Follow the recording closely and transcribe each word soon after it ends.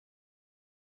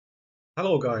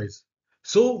Hello guys.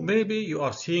 So maybe you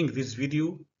are seeing this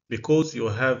video because you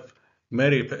have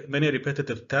many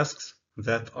repetitive tasks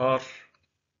that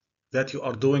you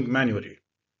are doing manually.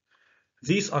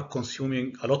 These are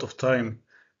consuming a lot of time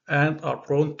and are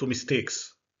prone to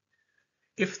mistakes.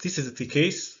 If this is the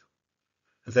case,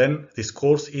 then this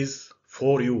course is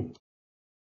for you.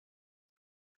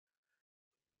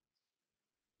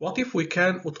 What if we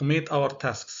can automate our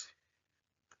tasks?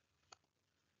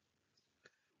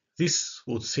 This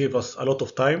would save us a lot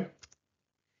of time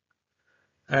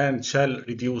and shall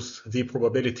reduce the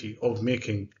probability of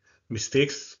making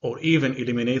mistakes or even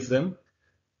eliminate them.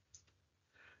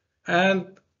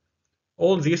 And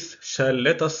all this shall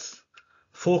let us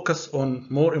focus on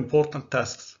more important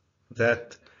tasks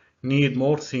that need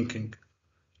more thinking.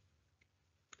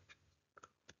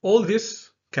 All this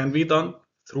can be done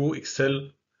through Excel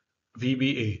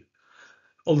VBA.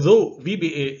 Although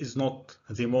VBA is not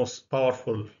the most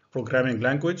powerful programming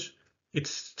language, it's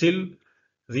still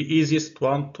the easiest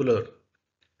one to learn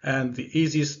and the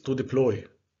easiest to deploy.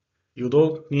 You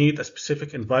don't need a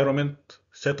specific environment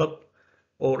setup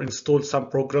or install some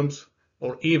programs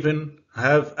or even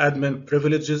have admin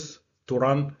privileges to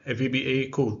run a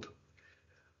VBA code.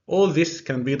 All this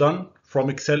can be done from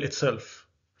Excel itself.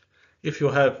 If you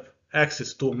have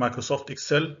access to Microsoft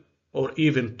Excel or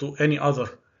even to any other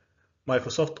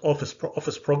Microsoft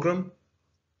Office program,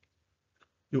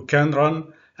 you can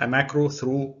run a macro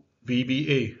through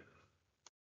VBA.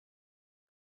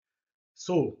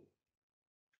 So,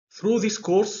 through this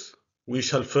course, we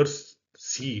shall first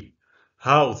see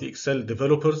how the Excel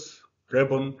developers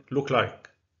ribbon look like.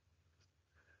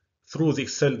 Through the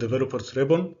Excel developers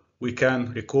ribbon, we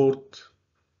can record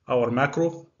our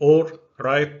macro or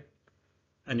write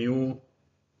a new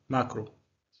macro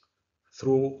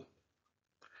through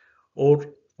or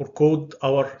code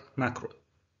our macro.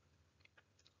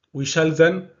 We shall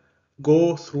then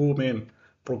go through main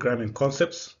programming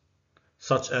concepts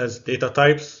such as data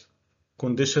types,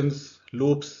 conditions,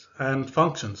 loops, and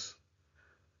functions.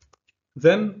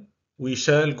 Then we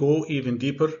shall go even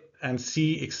deeper and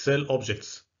see Excel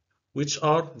objects, which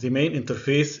are the main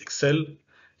interface Excel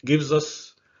gives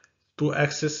us to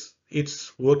access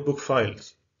its workbook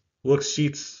files,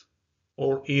 worksheets,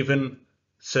 or even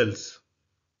cells.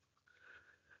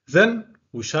 Then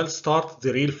we shall start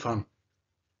the real fun.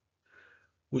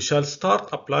 We shall start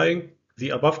applying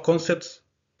the above concepts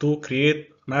to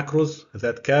create macros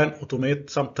that can automate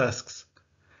some tasks.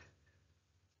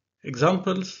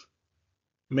 Examples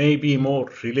may be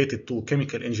more related to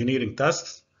chemical engineering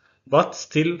tasks, but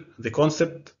still the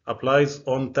concept applies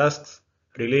on tasks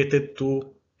related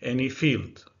to any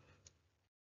field.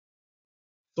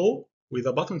 So, with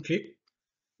a button click,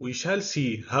 we shall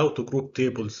see how to group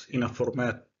tables in a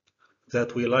format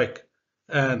that we like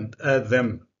and add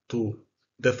them to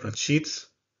different sheets.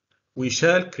 We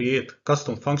shall create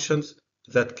custom functions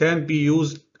that can be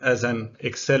used as an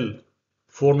Excel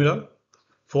formula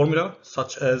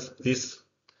such as this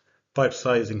pipe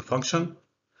sizing function.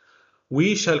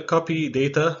 We shall copy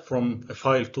data from a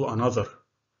file to another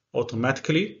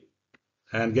automatically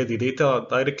and get the data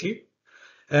directly.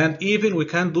 And even we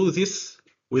can do this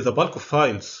with a bulk of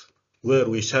files where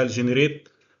we shall generate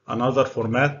another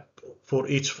format for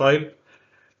each file,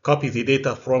 copy the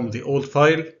data from the old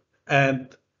file,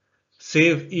 and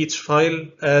save each file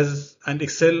as an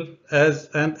Excel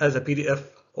and as a PDF.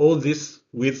 All this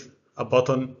with a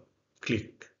button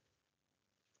click.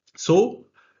 So,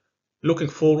 looking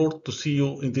forward to see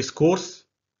you in this course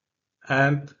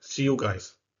and see you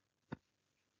guys.